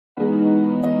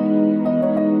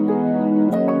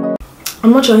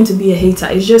I'm not trying to be a hater.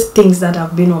 It's just things that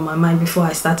have been on my mind before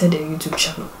I started a YouTube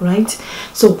channel, right?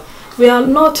 So we are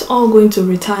not all going to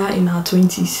retire in our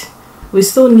 20s. We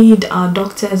still need our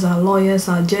doctors, our lawyers,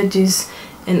 our judges,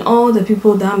 and all the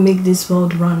people that make this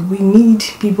world run. We need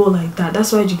people like that.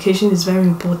 That's why education is very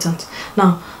important.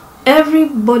 Now,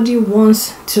 everybody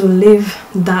wants to live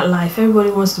that life.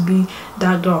 Everybody wants to be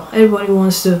that girl. Everybody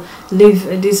wants to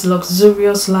live this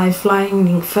luxurious life, flying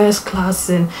in first class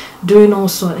and doing all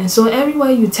sorts. And so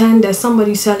everywhere you turn, there's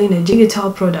somebody selling a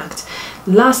digital product.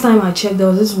 Last time I checked, there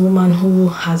was this woman who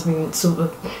has been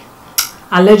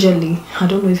allegedly, I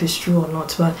don't know if it's true or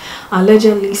not, but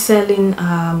allegedly selling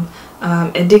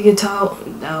a digital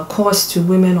course to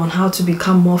women on how to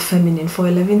become more feminine for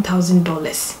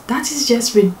 $11,000. That is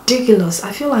just ridiculous.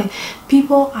 I feel like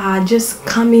people are just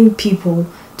scamming people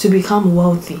to become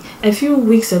wealthy. A few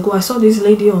weeks ago, I saw this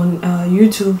lady on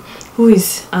YouTube who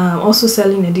is also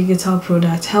selling a digital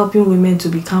product, helping women to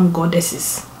become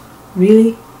goddesses.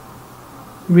 Really?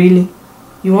 Really?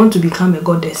 You want to become a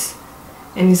goddess?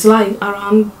 And it's like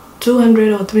around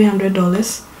 $200 or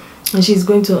 $300. And she's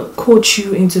going to coach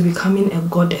you into becoming a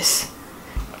goddess.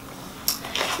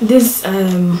 This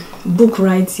book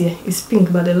right here is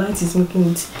pink, but the light is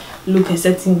making it look a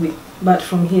certain way. But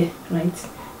from here, right,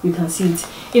 you can see it.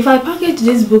 If I package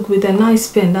this book with a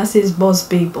nice pen that says Boss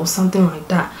Babe or something like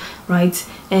that, right,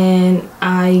 and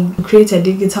I create a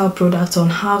digital product on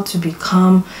how to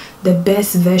become the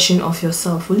best version of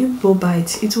yourself, will you go buy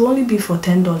it? It will only be for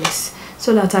 $10.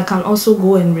 So that I can also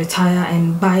go and retire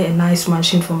and buy a nice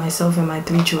mansion for myself and my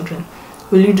 3 children.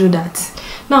 Will you do that?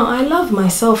 Now, I love my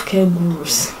self-care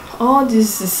gurus. All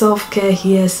this self-care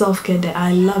here, self-care there,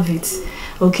 I love it.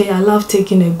 Okay, I love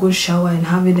taking a good shower and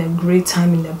having a great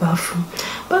time in the bathroom.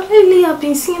 But lately, I've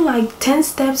been seeing like 10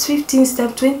 steps, 15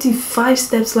 steps, 25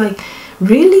 steps. Like,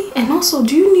 really? And also,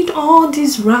 do you need all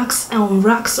these racks and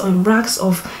racks on racks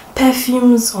of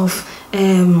perfumes, of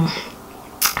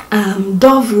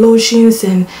Dove lotions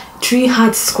and tree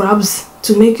heart scrubs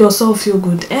to make yourself feel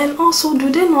good? And also,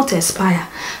 do they not expire?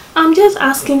 I'm just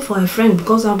asking for a friend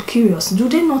because I'm curious. Do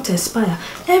they not expire?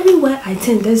 Everywhere I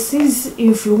turn, there's this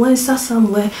influencer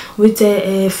somewhere with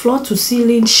a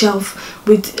floor-to-ceiling shelf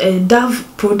with a Dove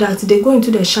product. They go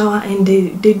into the shower and they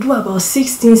do about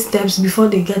 16 steps before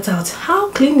they get out. How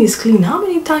clean is clean? How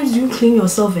many times do you clean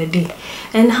yourself a day?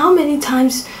 And how many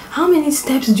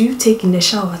steps do you take in the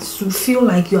shower to feel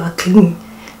like you are clean?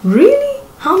 Really?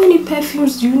 How many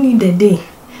perfumes do you need a day?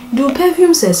 Do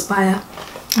perfumes expire?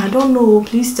 I don't know.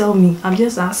 Please tell me. I'm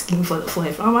just asking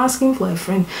I'm asking for a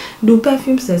friend. Do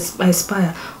perfumes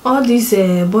expire? All these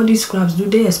body scrubs, do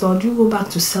they expire? Do you go back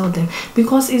to sell them?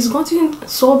 Because it's gotten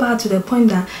so bad to the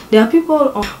point that there are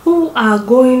people who are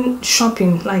going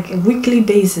shopping like a weekly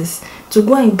basis to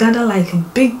go and gather like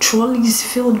big trolleys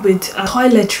filled with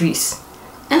toiletries.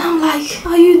 And I'm like, how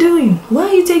are you doing? Why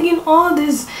are you taking all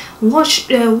this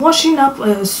washing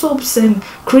up soaps and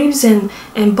creams and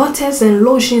butters and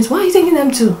lotions? Why are you taking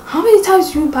them too? How many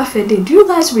times do you bath a day? Do you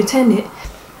guys return it?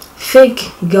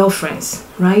 Fake girlfriends,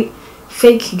 right?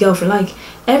 Fake girlfriend. Like,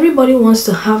 everybody wants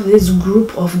to have this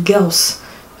group of girls,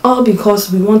 all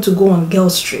because we want to go on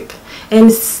girls trip. And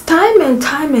it's time and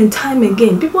time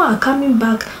again, people are coming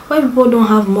back when people don't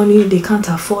have money, they can't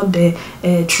afford the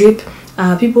trip.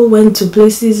 People went to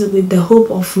places with the hope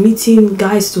of meeting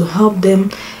guys to help them,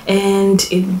 and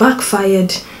it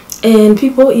backfired, and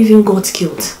people even got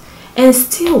killed. And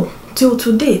still, till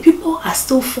today, people are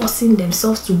still forcing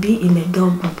themselves to be in a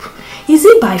girl group. Is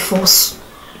it by force?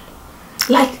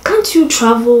 Like, can't you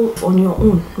travel on your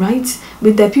own, right?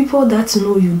 With the people that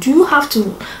know you? Do you have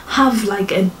to have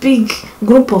like a big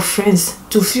group of friends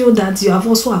to feel that you have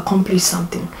also accomplished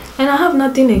something? And I have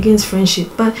nothing against friendship,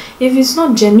 but if it's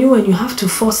not genuine, you have to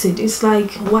force it. It's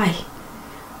like, why?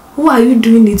 Who are you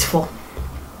doing it for?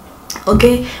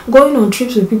 Okay, going on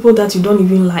trips with people that you don't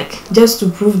even like, just to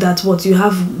prove that what you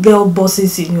have girl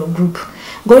bosses in your group.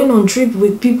 Going on trip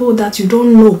with people that you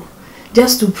don't know,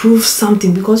 just to prove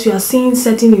something because you are seeing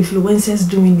certain influencers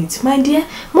doing it. My dear,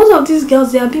 most of these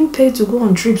girls, they are being paid to go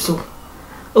on trips. So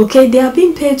okay, they are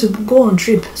being paid to go on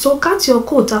trip. So cut your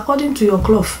coat according to your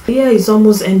cloth. The year is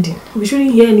almost ending. We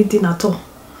shouldn't hear anything at all.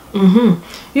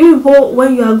 You people,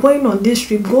 when you are going on this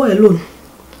trip, go alone,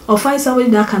 or find somebody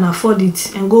that can afford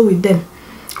it and go with them,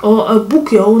 or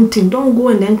book your own thing. Don't go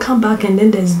and then come back and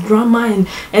then there's drama, and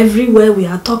everywhere we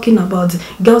are talking about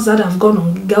girls that have gone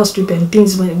on girls trip and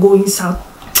things when going south.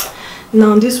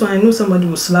 Now this one, I know somebody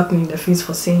will slap me in the face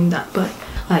for saying that, but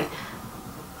like,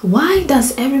 why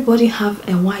does everybody have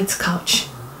a white couch?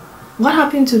 What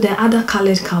happened to the other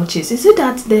colored couches? Is it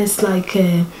that there's like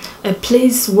a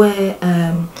place where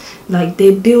like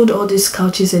they build all these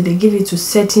couches and they give it to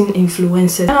certain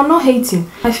influencers. And I'm not hating.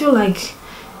 I feel like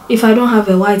if I don't have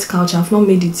a white couch, I've not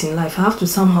made it in life. I have to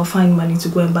somehow find money to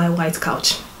go and buy a white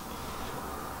couch.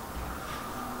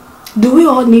 Do we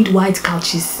all need white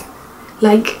couches?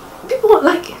 Like, people,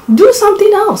 like, do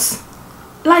something else.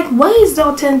 Like, where is the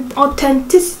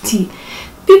authenticity?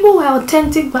 People were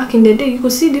authentic back in the day. You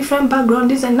could see different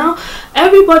backgrounds, and now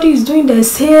everybody is doing the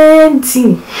same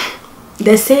thing.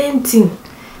 The same thing.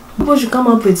 People should come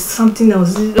up with something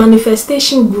else.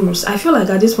 Manifestation gurus. I feel like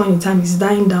at this point in time it's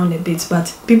dying down a bit,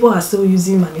 but people are still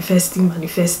using manifesting. And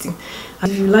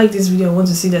if you like this video and want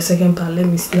to see the second part, let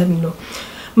me know.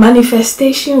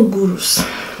 Manifestation gurus.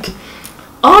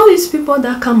 All these people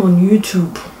that come on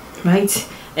YouTube, right,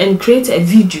 and create a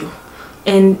video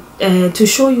and to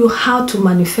show you how to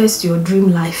manifest your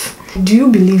dream life. Do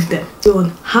you believe them?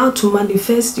 On how to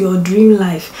manifest your dream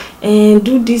life and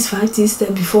do these 5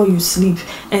 steps before you sleep,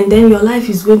 and then your life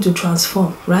is going to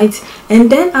transform, right? And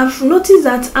then I've noticed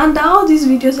that under all these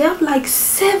videos they have like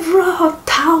several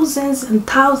thousands and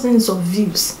thousands of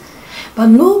views, but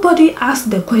nobody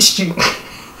asked the question.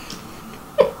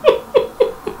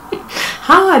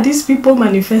 How are these people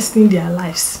manifesting their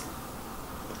lives?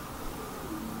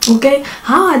 Okay,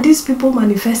 how are these people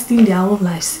manifesting their own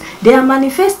lives? They are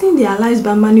manifesting their lives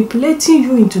by manipulating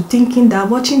you into thinking that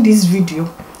watching this video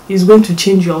is going to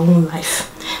change your own life,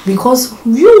 because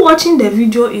you watching the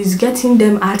video is getting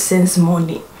them AdSense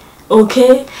money.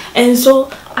 Okay, and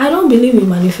so I don't believe in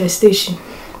manifestation.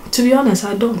 To be honest,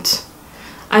 I don't.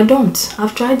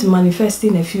 I've tried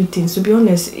manifesting a few things. To be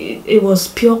honest, it was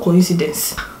pure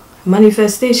coincidence.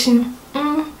 Manifestation,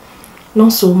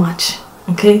 not so much.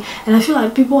 Okay, and I feel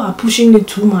like people are pushing it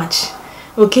too much.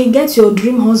 Okay, get your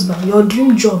dream husband, your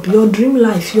dream job, your dream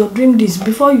life, your dream this.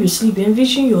 Before you sleep,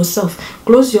 envision yourself.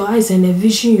 Close your eyes and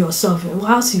envision yourself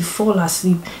whilst you fall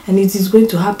asleep, and it is going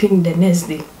to happen the next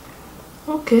day.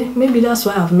 Okay, maybe that's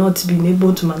why I've not been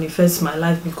able to manifest my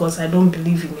life, because I don't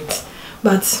believe in it.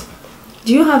 But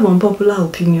do you have unpopular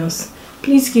opinions?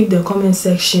 Please keep the comment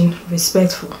section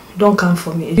respectful. Don't come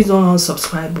for me. Please don't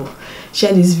unsubscribe.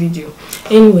 Share this video.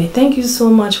 Anyway, thank you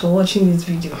so much for watching this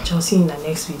video. I'll see you in the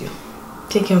next video.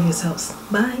 Take care of yourselves.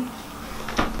 Bye.